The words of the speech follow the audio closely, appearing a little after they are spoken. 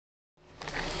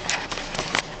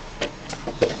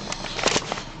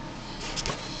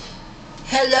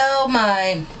Hello,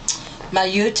 my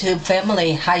YouTube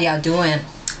family. How y'all doing?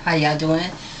 How y'all doing?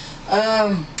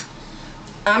 I'm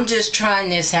just trying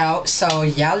this out, so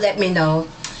y'all let me know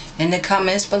in the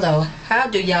comments below. How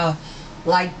do y'all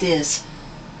like this?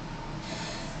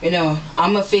 You know,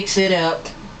 I'm gonna fix it up.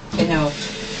 You know,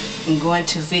 I'm going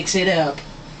to fix it up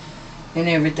and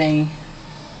everything.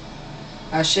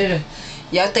 Y'all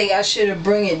think I should have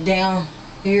bring it down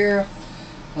here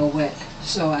or what?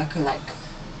 So I could, like,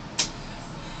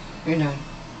 you know,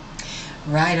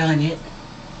 write on it.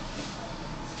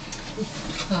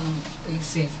 Let me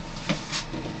see.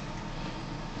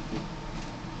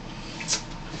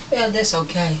 Yeah, that's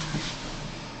okay.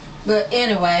 But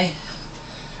anyway,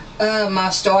 my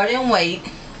starting weight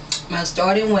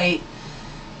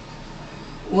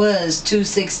was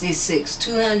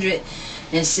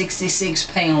 266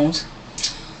 pounds.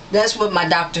 That's what my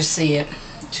doctor said.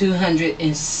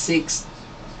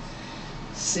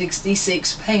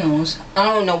 266 pounds. I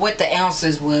don't know what the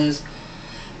ounces was,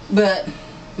 but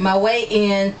my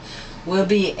weigh-in will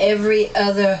be every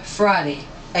other Friday.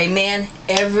 Amen.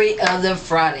 Every other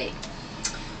Friday.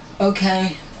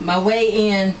 Okay, my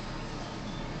weigh-in,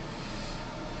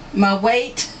 my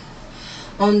weight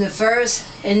on the 1st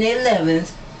and the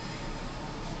 11th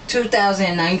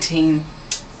 2019,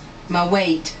 my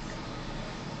weight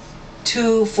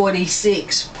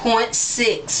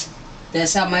 246.6.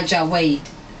 That's how much I weighed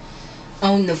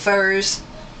on the 1st,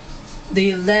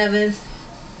 the 11th,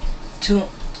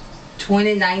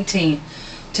 2019.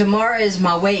 Tomorrow is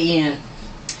my weigh-in,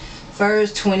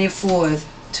 1st, 24th,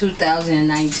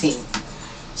 2019.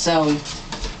 So,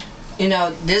 you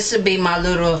know, this would be my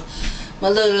little,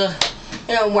 you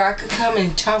know, where I could come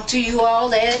and talk to you all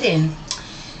that, and,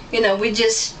 you know, we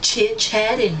just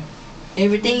chit-chat and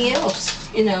everything else,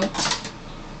 you know.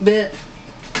 But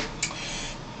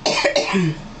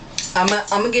I'm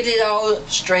gonna get it all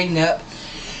straightened up.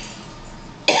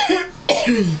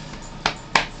 I'm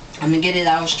gonna get it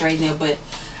all straightened up, but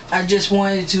I just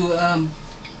wanted to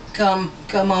come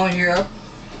on here.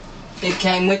 It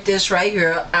came with this right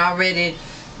here. I already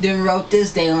done wrote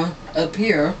this down up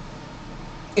here,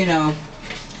 you know,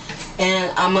 and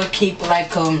I'm gonna keep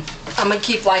like a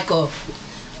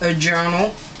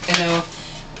journal, you know,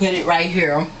 put it right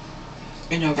here,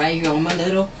 you know, right here on my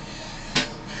little,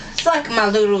 it's like my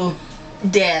little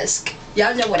desk.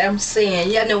 Y'all know what I'm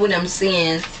saying. Y'all know what I'm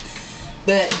saying.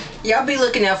 But y'all be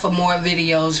looking out for more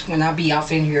videos when I be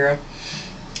off in here.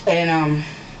 And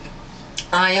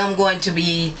I am going to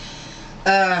be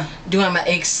doing my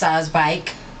exercise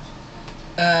bike.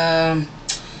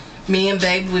 Me and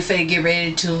baby, we finna get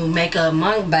ready to make a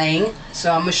mukbang,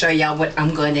 so I'm gonna show y'all what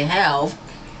I'm going to have.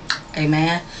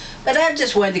 Amen. But I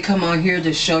just wanted to come on here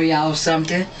to show y'all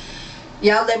something.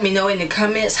 Y'all let me know in the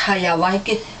comments how y'all like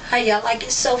it. How y'all like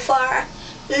it so far?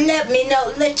 Let me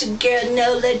know. Let your girl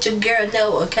know. Let your girl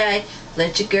know, okay?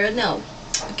 Let your girl know,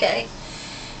 okay?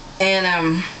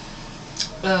 And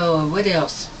oh, what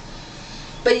else?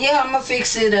 But yeah, I'm gonna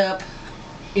fix it up.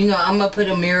 You know, I'm gonna put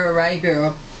a mirror right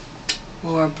here,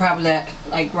 or probably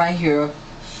like right here.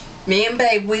 Me and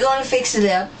babe, we're gonna fix it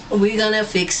up. We're gonna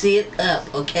fix it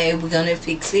up, okay? We're gonna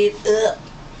fix it up.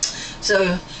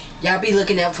 So y'all be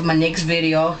looking out for my next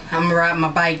video. I'm gonna ride my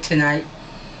bike tonight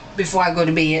before I go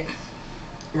to bed.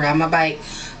 Ride my bike.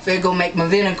 Finna go make my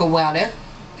vinegar water.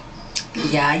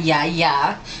 Yeah.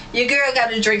 Your girl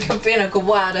gotta drink her vinegar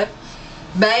water.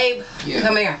 Babe, yeah.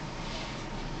 Come here.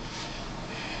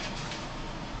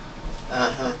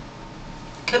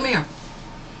 Come here.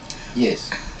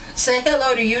 Yes. Say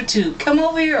hello to YouTube. Come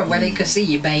over here where they can see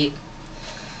you, babe.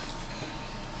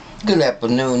 Good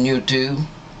afternoon, YouTube.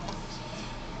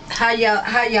 How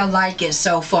y'all like it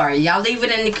so far? Y'all leave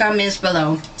it in the comments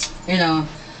below. You know,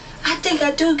 I think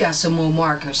I do got some more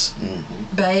markers.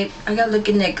 Babe, I gotta look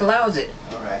in that closet.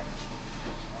 Alright.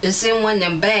 It's in one of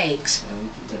them bags.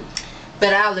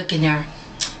 But I'll look in there.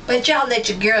 But y'all let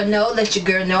your girl know. Let your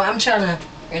girl know. I'm trying to,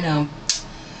 you know,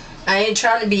 I ain't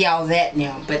trying to be all that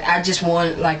now, but I just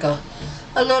want like a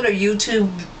little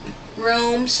YouTube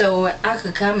room so I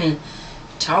could come and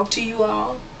talk to you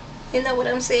all. You know what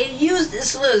I'm saying? Use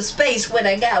this little space what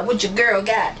I got, what your girl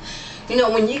got. You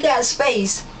know, when you got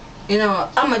space, you know,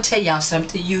 I'm gonna tell y'all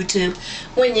something, YouTube.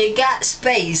 When you got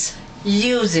space,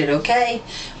 use it, okay?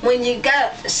 When you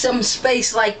got some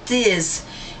space like this,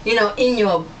 you know, in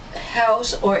your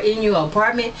house or in your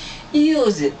apartment,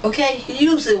 use it, okay?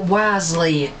 Use it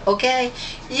wisely, okay?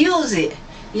 Use it.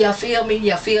 Y'all feel me?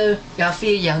 Y'all feel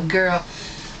your girl?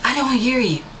 I don't hear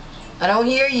you. I don't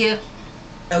hear you.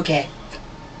 Okay.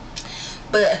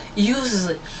 But use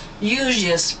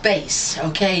your space,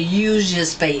 okay? Use your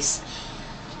space.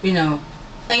 You know,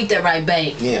 Ain't that right,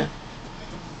 babe? Yeah.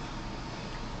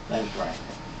 That's right.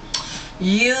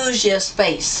 Use your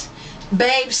space.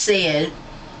 Babe said,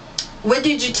 what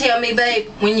did you tell me, babe?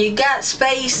 When you got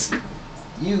space,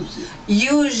 Use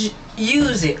it.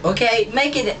 use it, okay?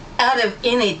 Make it out of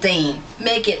anything.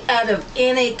 Make it out of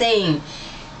anything.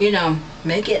 You know,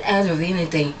 make it out of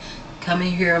anything. Come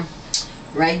in here,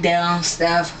 write down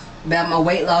stuff about my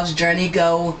weight loss journey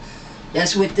goal.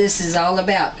 That's what this is all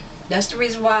about. That's the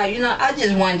reason why, you know, I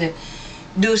just wanted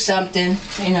to do something,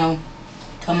 you know,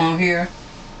 come on here,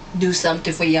 do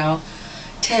something for y'all,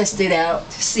 test it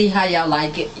out, see how y'all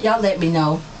like it. Y'all let me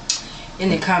know in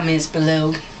the comments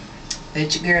below.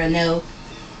 Let your girl know.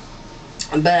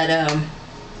 But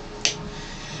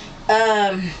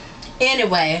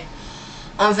anyway,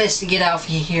 I'm supposed to get off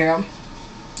of here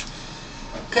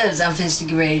because I'm supposed to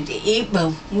get ready to eat,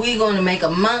 but we're going to make a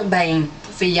mukbang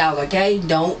for y'all, okay?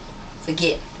 Don't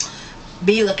forget.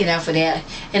 Be looking out for that.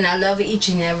 And I love each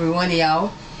and every one of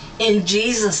y'all. In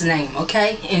Jesus' name,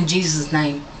 okay? In Jesus'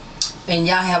 name. And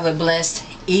y'all have a blessed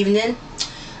evening.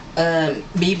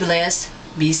 Be blessed.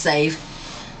 Be safe.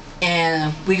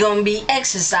 And we're going to be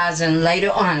exercising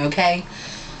later on, okay?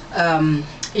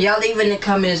 Y'all leave in the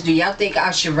comments, do y'all think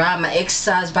I should ride my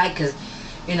exercise bike? Because,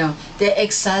 you know, that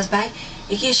exercise bike,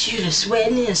 it gets you to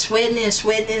sweating and sweating and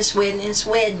sweating and sweating and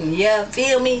sweating. Yeah,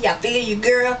 feel me? Y'all feel you,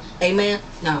 girl? Amen?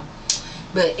 No.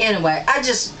 But anyway, I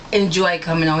just enjoy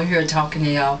coming on here talking to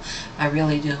y'all. I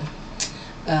really do.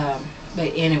 But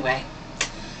anyway,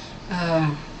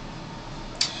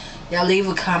 y'all leave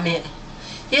a comment.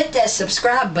 Hit that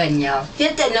subscribe button, y'all.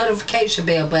 Hit that notification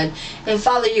bell button. And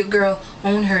follow your girl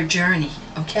on her journey,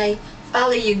 okay?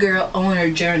 Follow your girl on her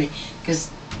journey.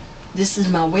 Because this is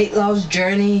my weight loss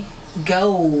journey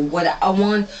goal. What I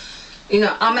want, you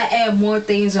know, I'm going to add more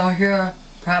things on here.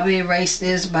 Probably erase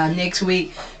this by next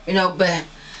week. You know, but,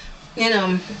 you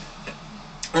know,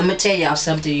 I'm going to tell y'all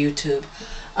something, YouTube.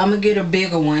 I'm going to get a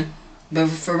bigger one. But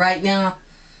for right now,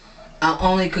 I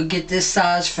only could get this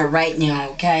size for right now,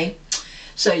 okay?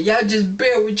 So y'all just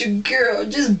bear with your girl.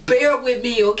 Just bear with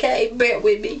me, okay? Bear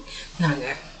with me. No.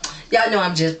 Y'all know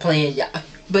I'm just playing, y'all.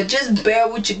 But just bear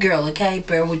with your girl, okay?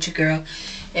 Bear with your girl.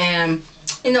 And,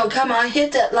 you know, come on,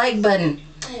 hit that like button.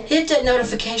 Hit that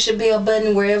notification bell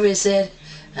button wherever it said.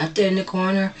 Out there in the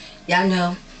corner. Y'all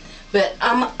know. But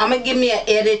I'm going to give me an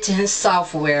editing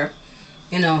software.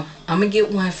 You know, I'm going to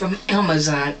get one from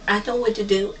Amazon. I know what to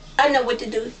do. I know what to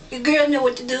do. Your girl know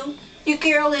what to do. Your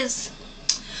girl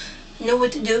know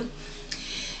what to do.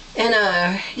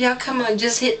 And y'all come on,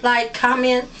 just hit like,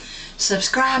 comment,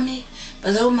 subscribe me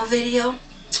below my video,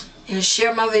 and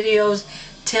share my videos.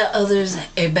 Tell others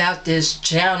about this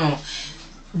channel.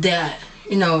 That,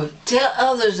 you know, tell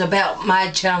others about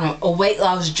my channel, A Weight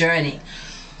Loss Journey.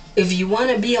 If you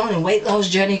want to be on a weight loss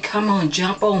journey, come on,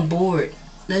 jump on board.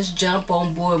 Let's jump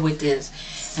on board with this.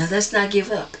 And let's not give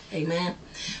up. Amen.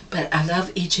 But I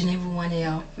love each and every one of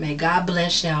y'all. May God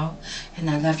bless y'all. And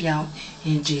I love y'all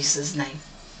in Jesus' name.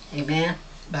 Amen.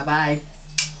 Bye-bye.